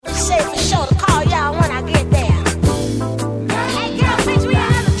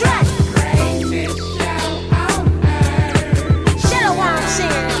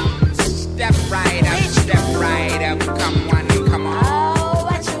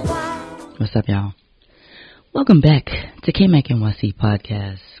What's up, y'all? Welcome back to K-Mac NYC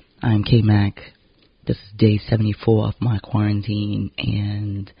Podcast. I'm K-Mac. This is day 74 of my quarantine,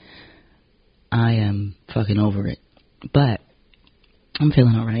 and I am fucking over it. But I'm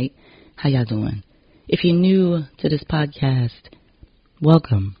feeling alright. How y'all doing? If you're new to this podcast,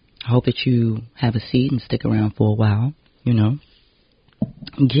 welcome. I hope that you have a seat and stick around for a while, you know.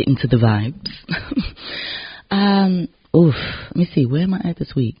 Get into the vibes. Let me see, where am I at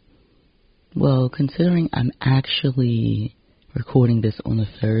this week? Well, considering I'm actually recording this on a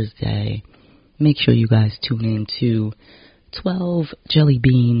Thursday, make sure you guys tune in to 12 Jelly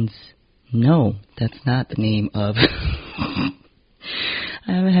Beans. No, that's not the name of... I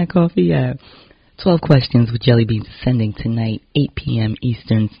haven't had coffee yet. 12 Questions with Jelly Beans sending tonight, 8 p.m.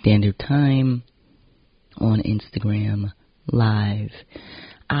 Eastern Standard Time on Instagram Live.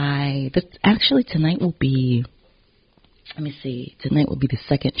 Actually, tonight will be... Let me see. Tonight will be the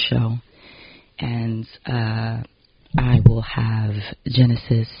second show. And I will have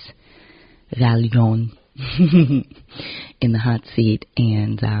Genesis Valion in the hot seat.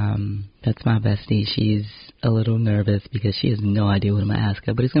 And that's my bestie. She's a little nervous because she has no idea what I'm going to ask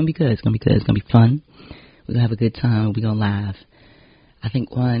her. But it's going to be good. It's going to be good. It's going to be fun. We're going to have a good time. We're going to laugh. I think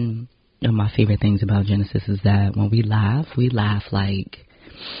one of my favorite things about Genesis is that when we laugh like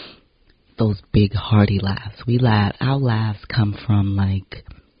those big hearty laughs. Our laughs come from like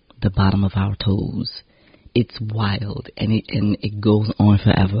the bottom of our toes. It's wild, and it goes on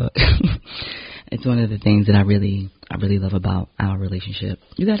forever. It's one of the things that I really love about our relationship.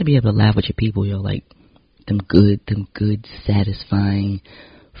 You got to be able to laugh with your people, yo, like them good, satisfying,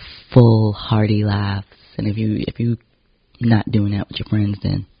 full, hearty laughs. And if you not doing that with your friends,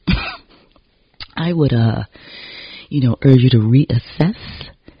 then I would urge you to reassess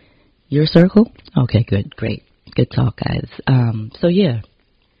your circle. Okay, good, great, good talk, guys. So yeah.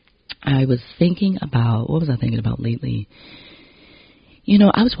 I was thinking about, what was I thinking about lately?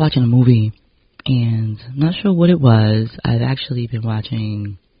 I was watching a movie, and I'm not sure what it was. I've actually been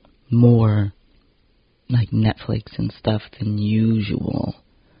watching more, like, Netflix and stuff than usual.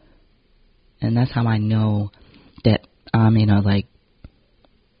 And that's how I know that I'm in a, like,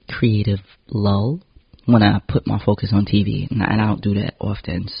 creative lull when I put my focus on TV. And I don't do that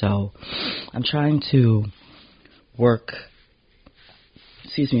often. So I'm trying to work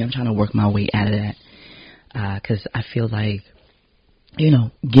my way out of that, because I feel like,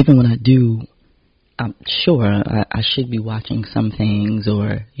 given what I do, I'm sure I should be watching some things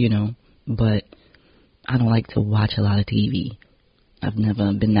but I don't like to watch a lot of TV. I've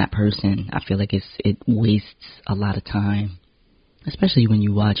never been that person. I feel like it wastes a lot of time, especially when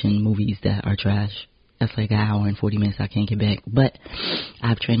you're watching movies that are trash. That's like an hour and 40 minutes I can't get back. But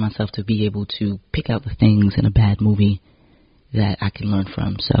I've trained myself to be able to pick out the things in a bad movie that I can learn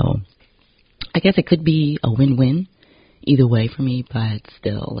from. So I guess it could be a win-win either way for me, but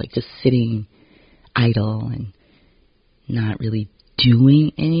still, like, just sitting idle and not really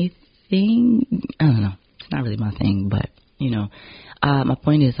doing anything, I don't know, it's not really my thing. But my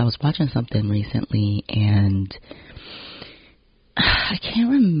point is, I was watching something recently, and I can't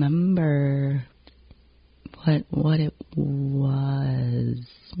remember what it was.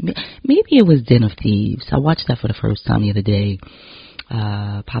 Maybe it was Den of Thieves. I watched that for the first time the other day.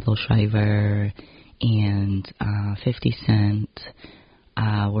 Pablo Schreiber and 50 Cent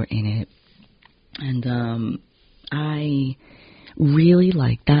were in it. And I really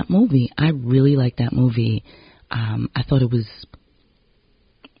liked that movie. I thought it was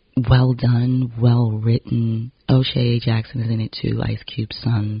well done, well written. O'Shea Jackson is in it too, Ice Cube's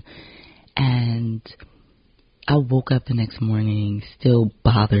son. And I woke up the next morning still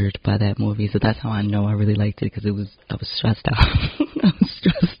bothered by that movie, so that's how I know I really liked it, because I was stressed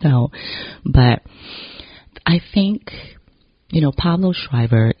out. But I think, Pablo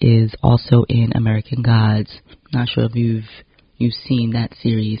Schreiber is also in American Gods. Not sure if you've seen that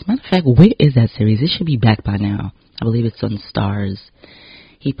series. Matter of fact, where is that series? It should be back by now. I believe it's on Starz.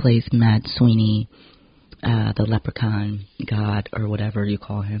 He plays Matt Sweeney, the leprechaun god, or whatever you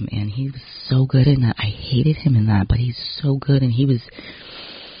call him, and he was so good in that. I hated him in that, but he's so good, and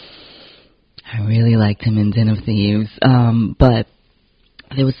I really liked him in Den of Thieves. But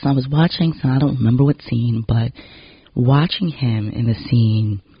I was watching, so I don't remember what scene, but watching him in the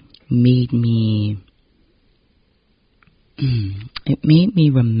scene made me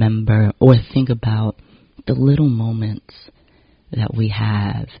remember or think about the little moments that we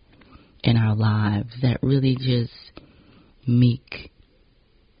have in our lives that really just make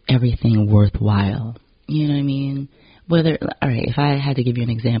everything worthwhile. You know what I mean? Alright, if I had to give you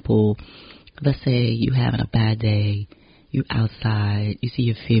an example, let's say you're having a bad day, You outside, you see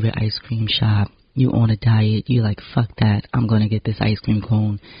your favorite ice cream shop, you on a diet, you like, fuck that, I'm gonna get this ice cream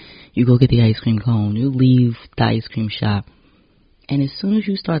cone. You go get the ice cream cone, you leave the ice cream shop, and as soon as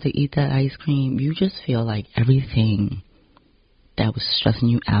you start to eat that ice cream, you just feel like everything that was stressing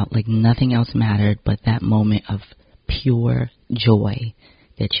you out, like nothing else mattered but that moment of pure joy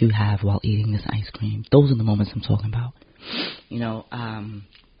that you have while eating this ice cream. Those are the moments I'm talking about. You know, I'm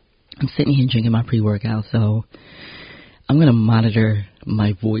sitting here drinking my pre-workout, so I'm going to monitor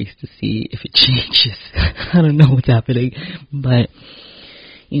my voice to see if it changes. I don't know what's happening, but,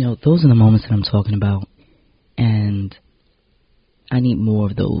 you know, those are the moments that I'm talking about, and I need more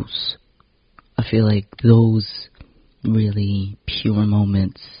of those. I feel like those really pure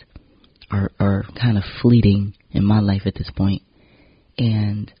moments are kind of fleeting in my life at this point,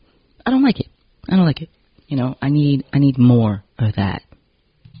 and I don't like it. You know, I need more of that.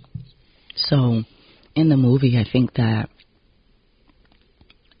 So in the movie, I think that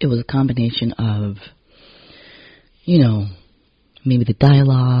it was a combination of, you know, maybe the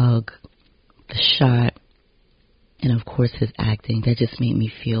dialogue, the shot, and of course his acting. That just made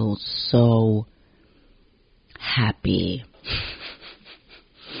me feel so happy.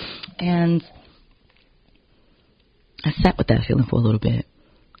 And I sat with that feeling for a little bit,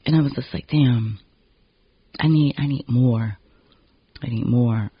 and I was just like, damn, I need more. I need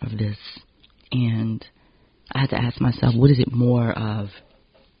more of this. And I had to ask myself, what is it more of?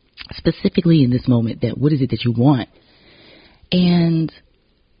 Specifically in this moment, that what is it that you want? And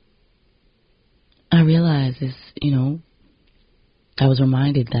I realized is, you know, I was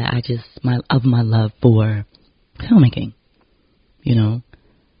reminded that my love for filmmaking, you know,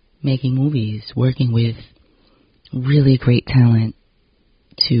 making movies, working with really great talent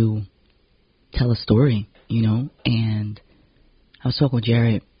to tell a story, you know. And I was talking with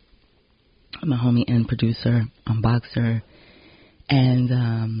Jared, my homie and producer, Boxer,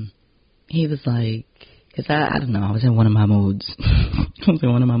 and he was like, because I don't know, I was in one of my moods.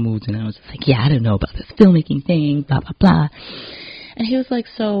 And I was just like, yeah, I don't know about this filmmaking thing, blah, blah, blah. And he was like,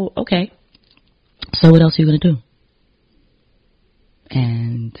 so, okay, so what else are you going to do?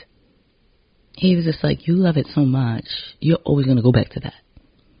 And he was just like, you love it so much, you're always going to go back to that.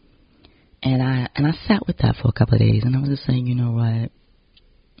 And I sat with that for a couple of days, and I was just saying, you know what,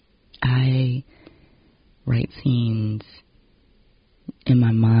 I write scenes in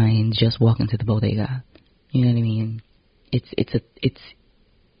my mind just walking to the bodega. You know what I mean? It's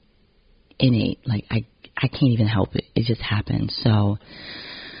innate. Like I can't even help it. It just happens. So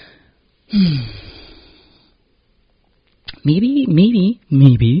maybe,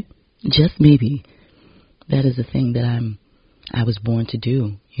 just maybe, that is the thing that I was born to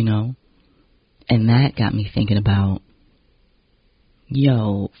do, you know? And that got me thinking about,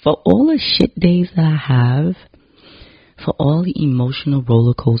 yo, for all the shit days that I have, for all the emotional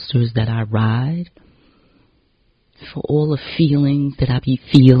roller coasters that I ride, for all the feelings that I be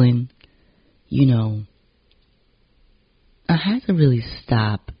feeling, you know, I had to really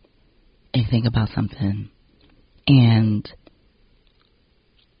stop and think about something. And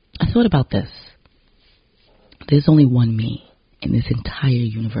I thought about this. There's only one me in this entire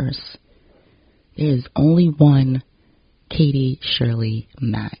universe. There is only one Katie Shirley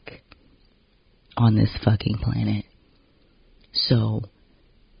Mack on this fucking planet. So,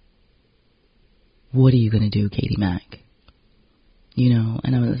 what are you going to do, Katie Mack? You know,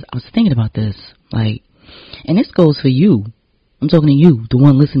 and I was thinking about this, like, and this goes for you. I'm talking to you, the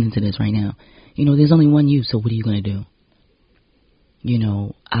one listening to this right now. You know, there's only one you, so what are you going to do? You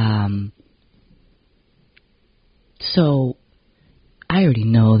know, so I already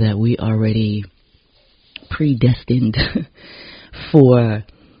know that we already predestined for,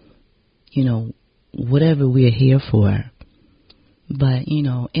 you know, whatever we're here for. But, you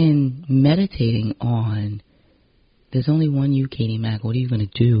know, in meditating on there's only one you, Katie Mack, what are you going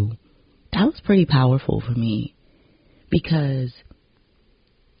to do? That was pretty powerful for me. Because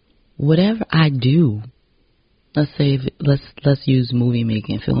whatever I do, let's say, let's use movie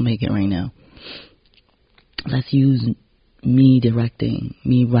making, filmmaking right now. Let's use me directing,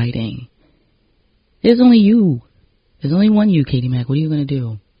 me writing. There's only you. There's only one you, Katie Mack. What are you going to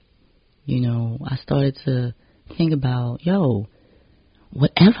do? You know, I started to think about, yo,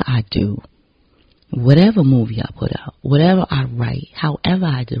 whatever I do, whatever movie I put out, whatever I write, however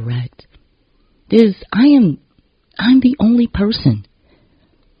I direct, I'm the only person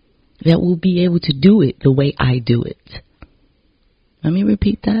that will be able to do it the way I do it. Let me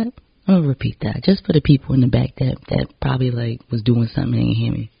repeat that. I'm going to repeat that just for the people in the back that probably like was doing something and didn't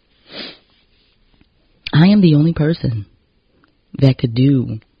hear me. I am the only person that could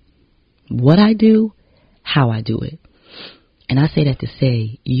do what I do, how I do it. And I say that to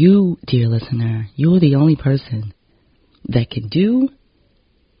say, you, dear listener, you're the only person that can do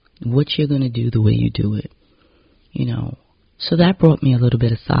what you're going to do the way you do it. You know, so that brought me a little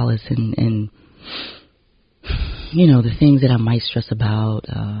bit of solace in you know, the things that I might stress about.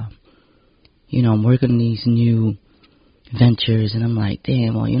 You know, I'm working on these new ventures, and I'm like,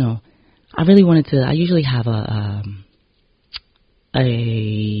 damn, well, you know, I really wanted to, I usually have a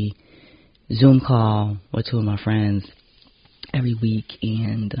Zoom call with two of my friends every week,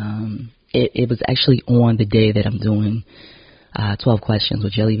 and it was actually on the day that I'm doing 12 questions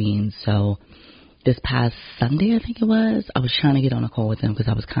with Jelly Beans. So this past Sunday, I think it was, I was trying to get on a call with them because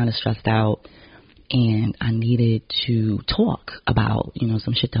I was kind of stressed out, and I needed to talk about, you know,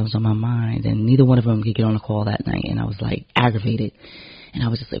 some shit that was on my mind, and neither one of them could get on a call that night, and I was like aggravated, and I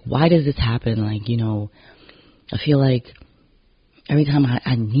was just like, why does this happen? Like, you know, I feel like every time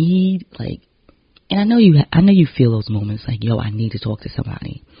I need, like, and I know you feel those moments like, yo, I need to talk to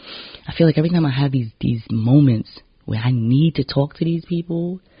somebody. I feel like every time I have these moments where I need to talk to these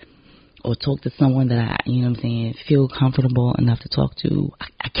people or talk to someone that I, you know what I'm saying, feel comfortable enough to talk to,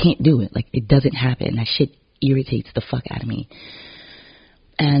 I can't do it. Like, it doesn't happen. That shit irritates the fuck out of me.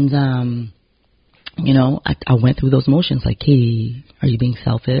 And, you know, I went through those motions like, Katie, are you being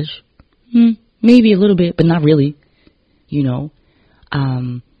selfish? Maybe a little bit, but not really, you know,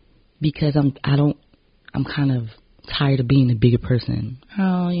 because I'm kind of tired of being the bigger person.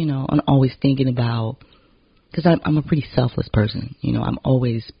 Oh, you know, I'm always thinking about, because I'm a pretty selfless person. You know, I'm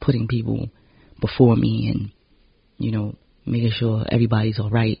always putting people before me and, you know, making sure everybody's all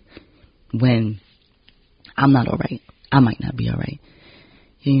right when I'm not all right. I might not be all right.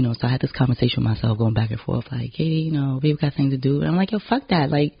 You know, so I had this conversation with myself going back and forth like, hey, you know, baby got things to do. And I'm like, yo, fuck that.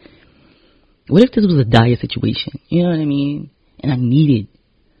 Like, what if this was a dire situation? You know what I mean? And I needed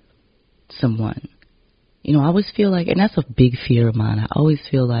someone. You know, I always feel like, and that's a big fear of mine, I always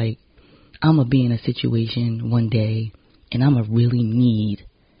feel like I'm going to be in a situation one day and I'm going to really need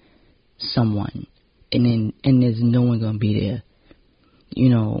someone. And there's no one going to be there. You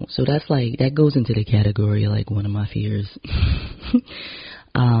know, so that's like, that goes into the category of like one of my fears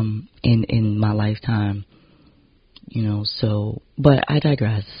in my lifetime. You know, so, but I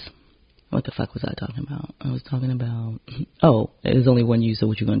digress. What the fuck was I talking about? I was talking about, oh, there's only one you, so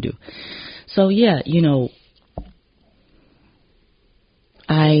what you going to do? So yeah, you know,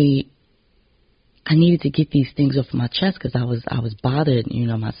 I needed to get these things off my chest because I was bothered. You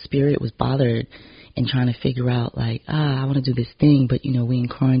know, my spirit was bothered and trying to figure out like, I want to do this thing, but you know, we in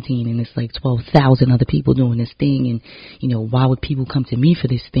quarantine and it's like 12,000 other people doing this thing, and you know, why would people come to me for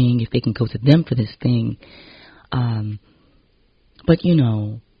this thing if they can go to them for this thing? But you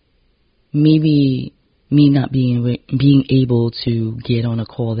know, maybe me not being able to get on a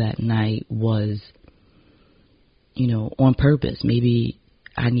call that night was, you know, on purpose. Maybe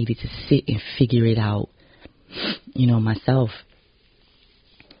I needed to sit and figure it out, you know, myself.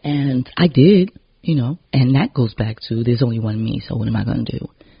 And I did, you know, and that goes back to there's only one me, so what am I going to do?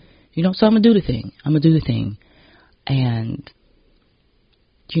 You know, so I'm going to do the thing. And,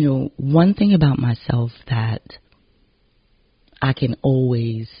 you know, one thing about myself that I can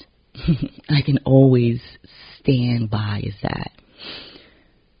always stand by is that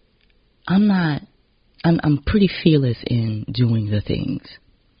I'm pretty fearless in doing the things,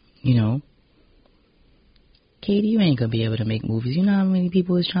 you know. Katie, you ain't gonna be able to make movies. You know how many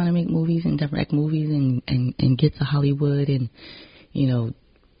people is trying to make movies and direct movies and get to Hollywood and, you know,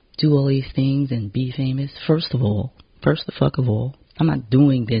 do all these things and be famous. First the fuck of all, I'm not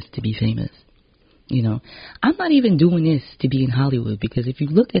doing this to be famous. You know, I'm not even doing this to be in Hollywood, because if you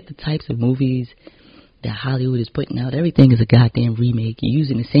look at the types of movies that Hollywood is putting out, everything is a goddamn remake. You're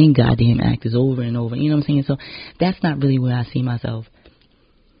using the same goddamn actors over and over. You know what I'm saying? So that's not really where I see myself.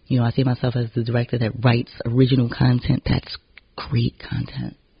 You know, I see myself as the director that writes original content that's great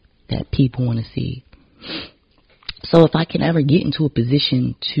content that people want to see. So if I can ever get into a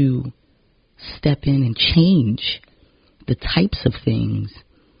position to step in and change the types of things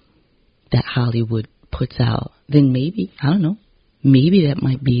that Hollywood puts out, then maybe, I don't know, maybe that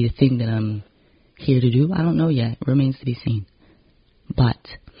might be the thing that I'm here to do. I don't know yet. It remains to be seen. But,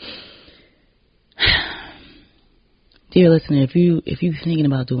 dear listener, if you're thinking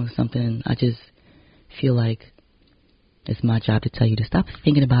about doing something, I just feel like it's my job to tell you to stop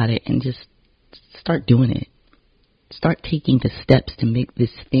thinking about it and just start doing it. Start taking the steps to make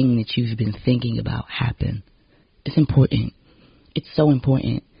this thing that you've been thinking about happen. It's important. It's so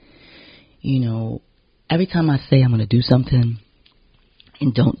important. You know, every time I say I'm going to do something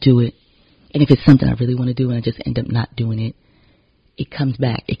and don't do it, and if it's something I really want to do and I just end up not doing it, it comes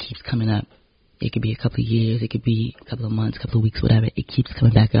back. It keeps coming up. It could be a couple of years. It could be a couple of months, a couple of weeks, whatever. It keeps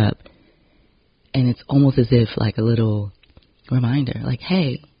coming back up. And it's almost as if like a little reminder, like,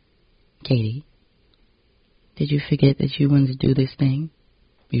 hey, Katie, did you forget that you wanted to do this thing?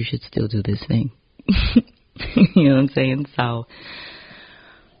 You should still do this thing. You know what I'm saying? So,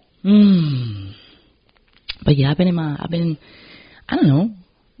 but yeah, I don't know.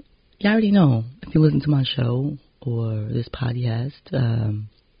 You already know if you listen to my show or this podcast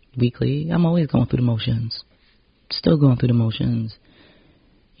weekly, I'm always going through the motions. Still going through the motions.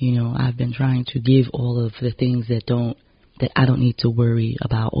 You know, I've been trying to give all of the things that I don't need to worry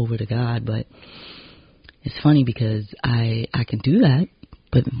about over to God, but it's funny because I can do that,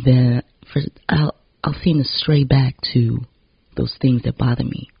 but then I'll seem to stray back to those things that bother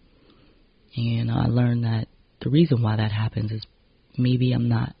me. And I learned that the reason why that happens is maybe I'm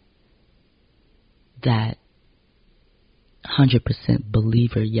not that 100%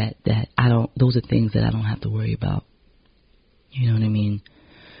 believer yet that those are things that I don't have to worry about. You know what I mean?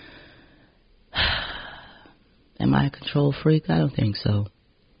 Am I a control freak? I don't think so.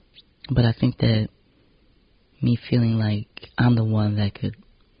 But I think that me feeling like I'm the one that could,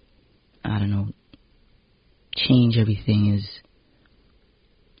 I don't know, change everything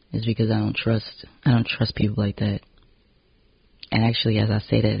is because I don't trust people like that. And actually, as I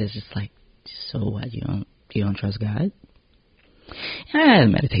say that, it's just like, so what? You don't trust God? I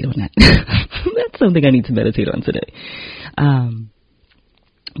meditate on that. That's something I need to meditate on today.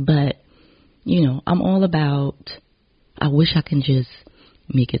 But you know, I'm all about, I wish I can just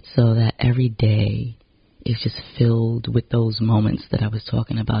make it so that every day is just filled with those moments that I was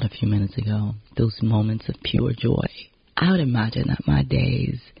talking about a few minutes ago, those moments of pure joy. I would imagine that my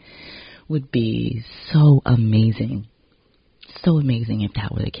days would be so amazing if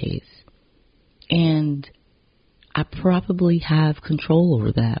that were the case. And I probably have control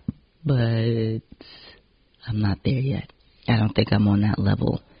over that, but I'm not there yet. I don't think I'm on that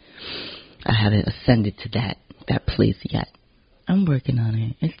level. I haven't ascended to that place yet. I'm working on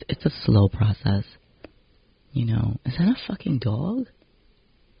it. It's a slow process. You know, is that a fucking dog?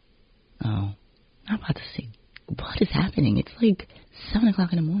 Oh, I'm about to say, what is happening? It's like 7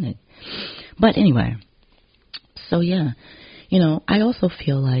 o'clock in the morning. But anyway, so yeah, you know, I also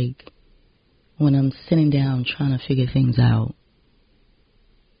feel like when I'm sitting down trying to figure things out,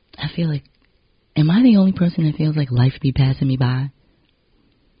 I feel like, am I the only person that feels like life be passing me by?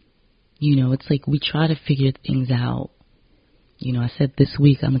 You know, it's like we try to figure things out. You know, I said this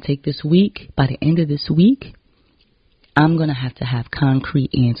week, I'm going to take this week. By the end of this week, I'm going to have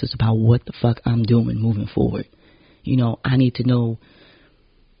concrete answers about what the fuck I'm doing moving forward. You know, I need to know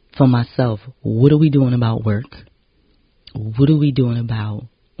for myself, what are we doing about work? What are we doing about,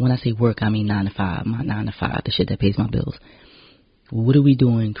 when I say work, I mean 9 to 5, my 9 to 5, the shit that pays my bills. What are we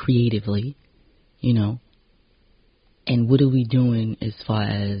doing creatively, you know? And what are we doing as far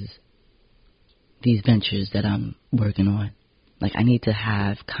as these ventures that I'm working on? Like, I need to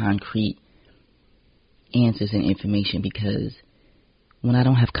have concrete answers and information, because when I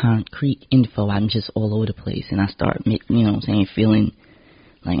don't have concrete info, I'm just all over the place, and I start, you know what I'm saying, feeling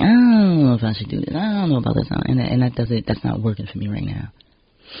like, I don't know if I should do this, I don't know about this, and that's not working for me right now.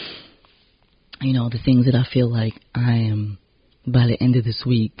 You know, the things that I feel like I am, by the end of this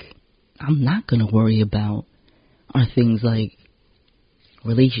week, I'm not going to worry about are things like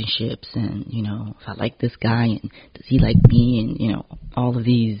relationships and, you know, if I like this guy and does he like me, and, you know, all of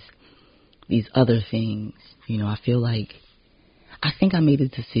these other things. You know, I think I made a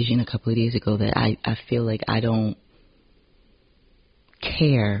decision a couple of days ago that I feel like I don't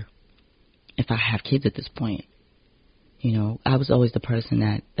care if I have kids at this point. You know, I was always the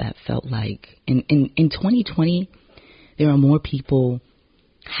person that felt like in 2020, there are more people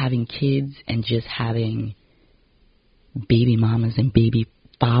having kids and just having baby mamas and baby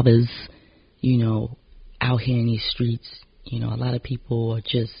fathers, you know, out here in these streets. You know, a lot of people are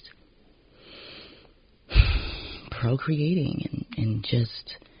just procreating and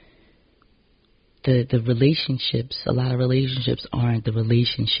just the relationships, a lot of relationships aren't the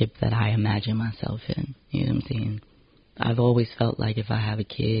relationship that I imagine myself in. You know what I'm saying? I've always felt like if I have a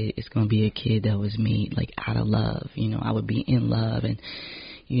kid, it's going to be a kid that was made like out of love. You know, I would be in love, and,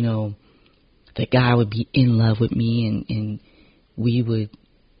 you know, the guy would be in love with me, and we would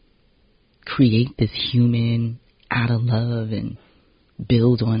create this human out of love and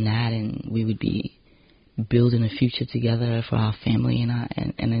build on that, and we would be building a future together for our family.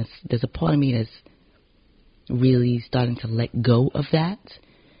 And there's a part of me that's really starting to let go of that,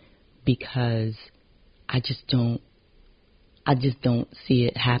 because I just don't see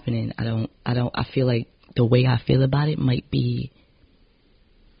it happening. I feel like the way I feel about it might be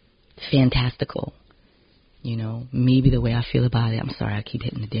fantastical. You know, maybe the way I feel about it, I'm sorry, I keep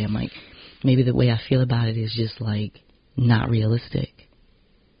hitting the damn mic. Maybe the way I feel about it is just like not realistic.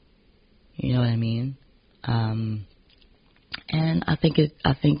 You know what I mean? And I think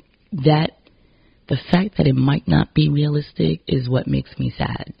that the fact that it might not be realistic is what makes me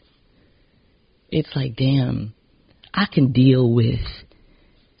sad. It's like, damn, I can deal with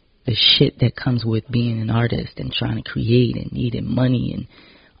the shit that comes with being an artist and trying to create and needing money and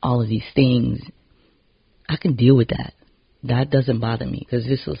all of these things. I can deal with that. That doesn't bother me because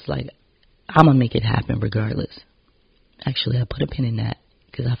this is like, I'm going to make it happen regardless. Actually, I put a pin in that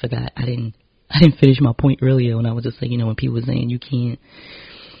because I forgot. I didn't finish my point earlier when I was just like, you know, when people were saying you're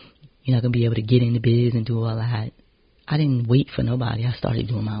not going to be able to get in the biz and do all that. I didn't wait for nobody. I started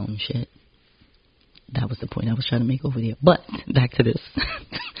doing my own shit. That was the point I was trying to make over there. But back to this.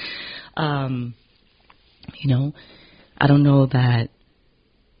 You know, I don't know that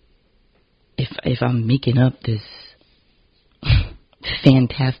if I'm making up this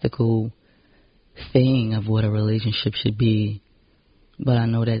fantastical thing of what a relationship should be, but I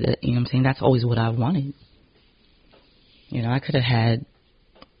know that, you know what I'm saying, that's always what I wanted. You know, I could have had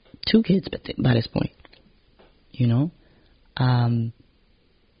 2 kids by this point, you know, and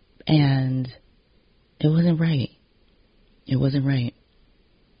it wasn't right. It wasn't right,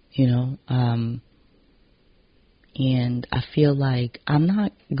 you know, and I feel like I'm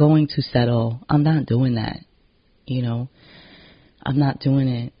not going to settle. I'm not doing that, you know. I'm not doing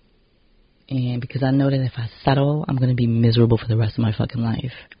it. And because I know that if I settle, I'm going to be miserable for the rest of my fucking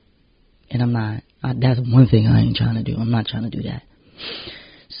life. And I'm not. That's one thing I ain't trying to do. I'm not trying to do that.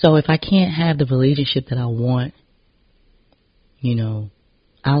 So if I can't have the relationship that I want, you know,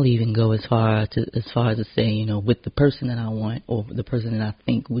 I'll even go as far as to say, you know, with the person that I want or the person that I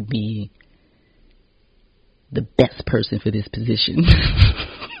think would be the best person for this position.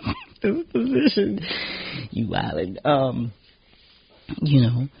 This position. You wildin'. You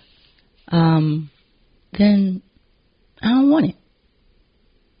know, then I don't want it.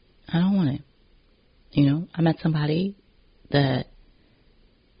 I don't want it. You know, I met somebody that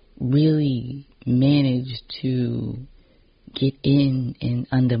really managed to get in and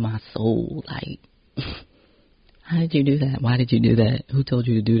under my soul. Like, how did you do that? Why did you do that? Who told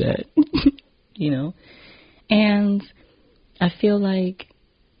you to do that? You know? And I feel like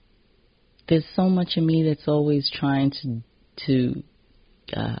there's so much in me that's always trying to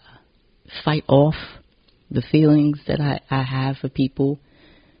fight off the feelings that I have for people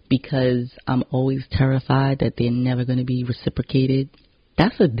because I'm always terrified that they're never going to be reciprocated.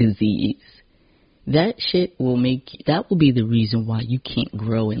 That's a disease. That shit will be the reason why you can't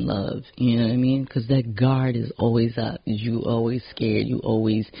grow in love. You know what I mean? Because that guard is always up. You always scared. You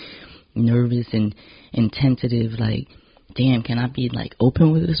always nervous and tentative. Like, damn, can I be like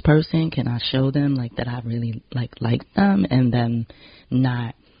open with this person? Can I show them like that I really like them and them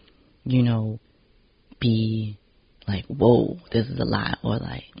not, you know, be like, whoa, this is a lie, or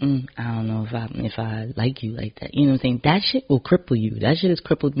like, I don't know if I like you like that. You know what I'm saying? That shit will cripple you. That shit has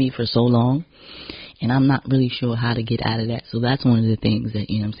crippled me for so long, and I'm not really sure how to get out of that. So that's one of the things that,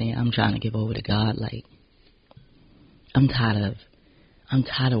 you know what I'm saying, I'm trying to give over to God. Like, I'm tired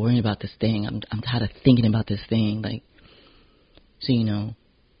of worrying about this thing. I'm tired of thinking about this thing. Like, so, you know,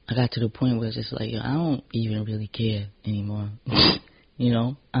 I got to the point where it's just like, I don't even really care anymore. You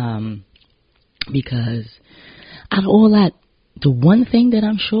know, because out of all that, the one thing that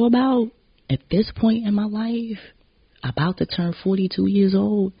I'm sure about at this point in my life, about to turn 42 years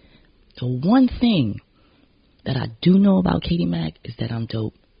old, the one thing that I do know about Katie Mack is that I'm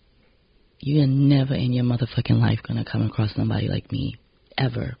dope. You're never in your motherfucking life gonna come across somebody like me,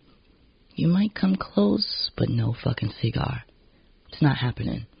 ever. You might come close, but no fucking cigar. It's not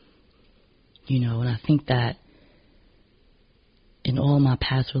happening. You know, and I think that in all my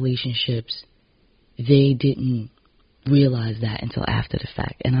past relationships, they didn't realize that until after the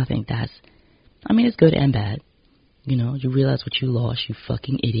fact. And I think it's good and bad. You know, you realize what you lost, you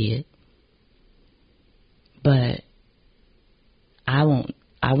fucking idiot. But I won't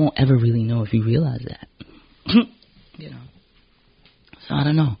ever really know if you realize that. You know. So I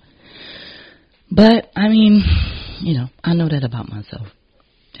don't know. But, I mean, you know, I know that about myself.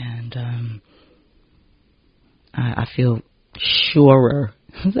 And I feel surer.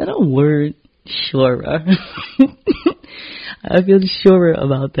 Is that a word? Surer. I feel surer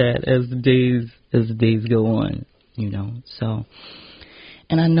about that as the days go on, you know. So,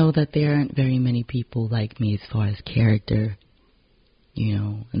 and I know that there aren't very many people like me as far as character, you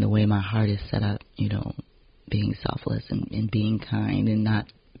know, and the way my heart is set up, you know, being selfless and being kind and not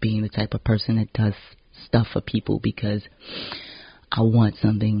being the type of person that does stuff for people because I want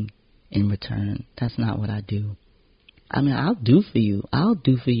something in return. That's not what I do. I mean, I'll do for you. I'll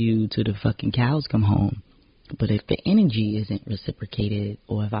do for you till the fucking cows come home. But if the energy isn't reciprocated,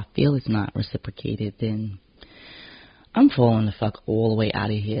 or if I feel it's not reciprocated, then I'm falling the fuck all the way out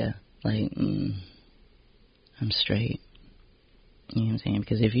of here. Like, I'm straight. You know what I'm saying?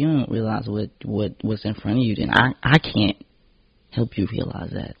 Because if you don't realize what's in front of you, then I can't help you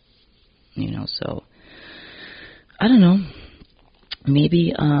realize that. You know, so I don't know.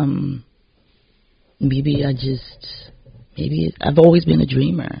 Maybe I've always been a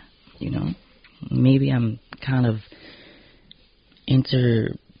dreamer, you know. Maybe I'm kind of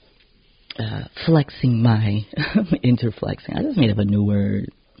flexing my interflexing. I just made up a new word.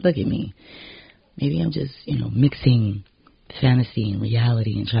 Look at me. Maybe I'm just, mixing fantasy and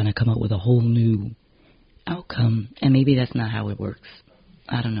reality and trying to come up with a whole new outcome. And maybe that's not how it works.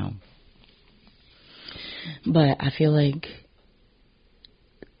 I don't know. But I feel like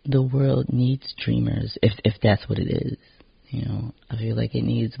the world needs dreamers, if that's what it is. You know, I feel like it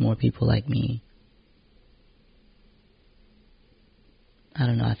needs more people like me. I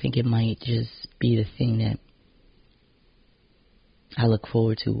don't know, I think it might just be the thing that I look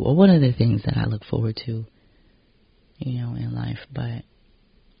forward to, or one of the things that I look forward to, in life. But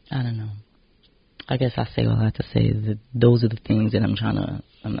I don't know. I guess I say all I have to say is that those are the things that I'm trying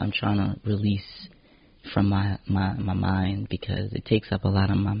to release from my mind, because it takes up a lot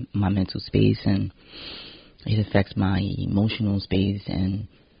of my mental space, and it affects my emotional space, and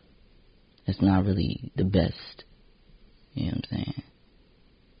it's not really the best. You know what I'm saying?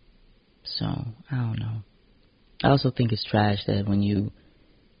 So, I don't know. I also think it's trash that when you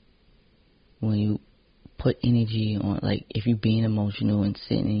put energy on, like, if you're being emotional and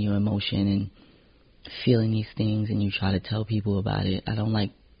sitting in your emotion and feeling these things and you try to tell people about it, I don't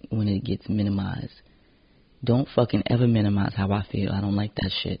like when it gets minimized. Don't fucking ever minimize how I feel. I don't like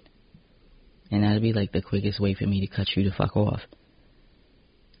that shit. And that'd be like the quickest way for me to cut you the fuck off.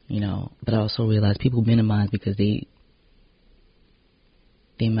 But I also realize people minimize because they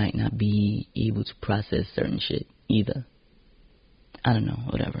might not be able to process certain shit either. I don't know,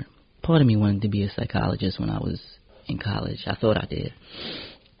 whatever. Part of me wanted to be a psychologist when I was in college. I thought I did.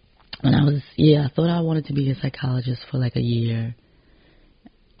 I thought I wanted to be a psychologist for like a year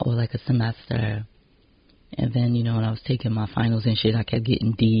or like a semester. And then, when I was taking my finals and shit, I kept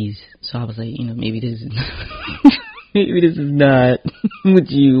getting D's. So I was like, maybe this is not what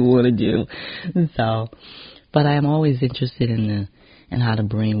you want to do. So, but I am always interested in how the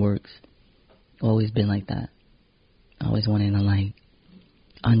brain works. Always been like that. Always wanting to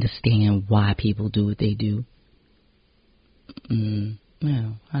understand why people do what they do. I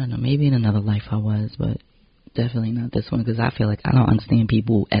don't know. Maybe in another life I was, but definitely not this one, because I feel like I don't understand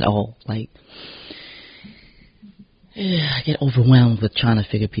people at all. I get overwhelmed with trying to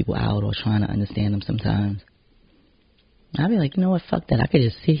figure people out or trying to understand them sometimes. I'd be like, you know what, fuck that. I could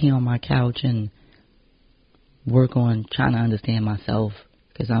just sit here on my couch and work on trying to understand myself,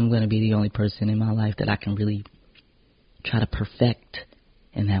 because I'm going to be the only person in my life that I can really try to perfect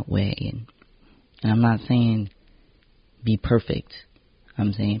in that way. And I'm not saying be perfect.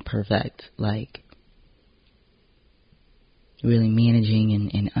 I'm saying perfect, really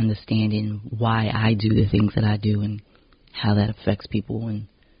managing and understanding why I do the things that I do and how that affects people and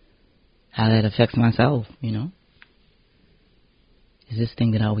how that affects myself, Is this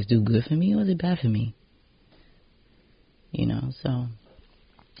thing that I always do good for me, or is it bad for me? So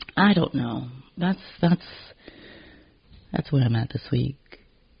I don't know. That's where I'm at this week.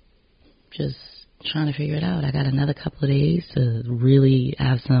 Just trying to figure it out. I got another couple of days to really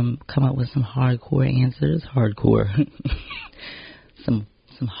come up with some hardcore answers. some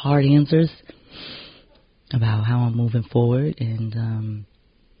hard answers about how I'm moving forward, and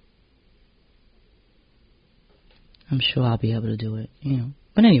I'm sure I'll be able to do it,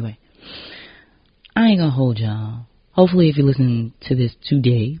 But anyway, I ain't gonna hold y'all. Hopefully, if you listen to this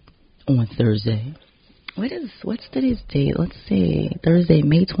today, on Thursday, what's today's date? Let's say Thursday,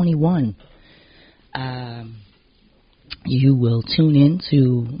 May 21. You will tune in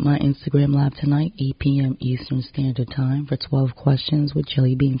to my Instagram live tonight, 8 p.m. Eastern Standard Time, for 12 questions with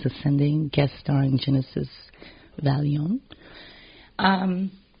Jelly Beans Ascending, guest starring Genesis Valion.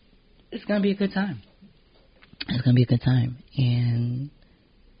 It's going to be a good time. And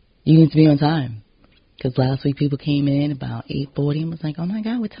you need to be on time, because last week people came in about 8:40 and was like, oh my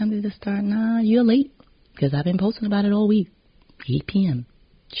God, what time did this start? Nah, you're late, because I've been posting about it all week. 8 p.m.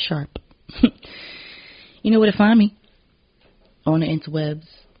 sharp. You know where to find me. On the interwebs.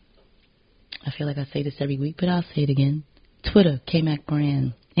 I feel like I say this every week, but I'll say it again. Twitter, K-Mac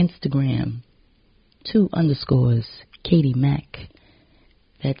Brand. Instagram, 2_Katie Mac.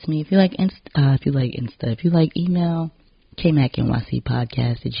 That's me. If you like if you like email,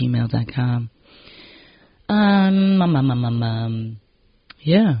 kmacnycpodcast@gmail.com.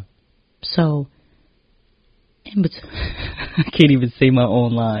 Yeah. So, I can't even say my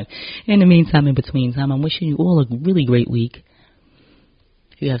own line. In the meantime, in between time, I'm wishing you all a really great week.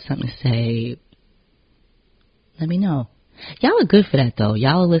 If you have something to say, let me know. Y'all are good for that, though.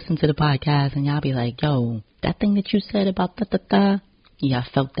 Y'all listen to the podcast and y'all be like, yo, that thing that you said about da-da-da, yeah, I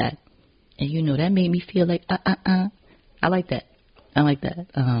felt that. And you know, that made me feel like, I like that.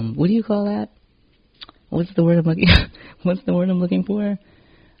 What do you call that? What's the word I'm looking for?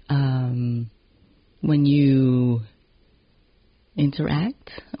 When you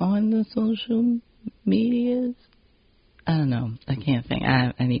interact on the social medias? I don't know. I can't think.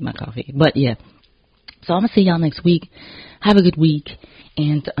 I need my coffee. But yeah. So I'm going to see y'all next week. Have a good week.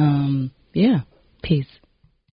 And yeah. Peace.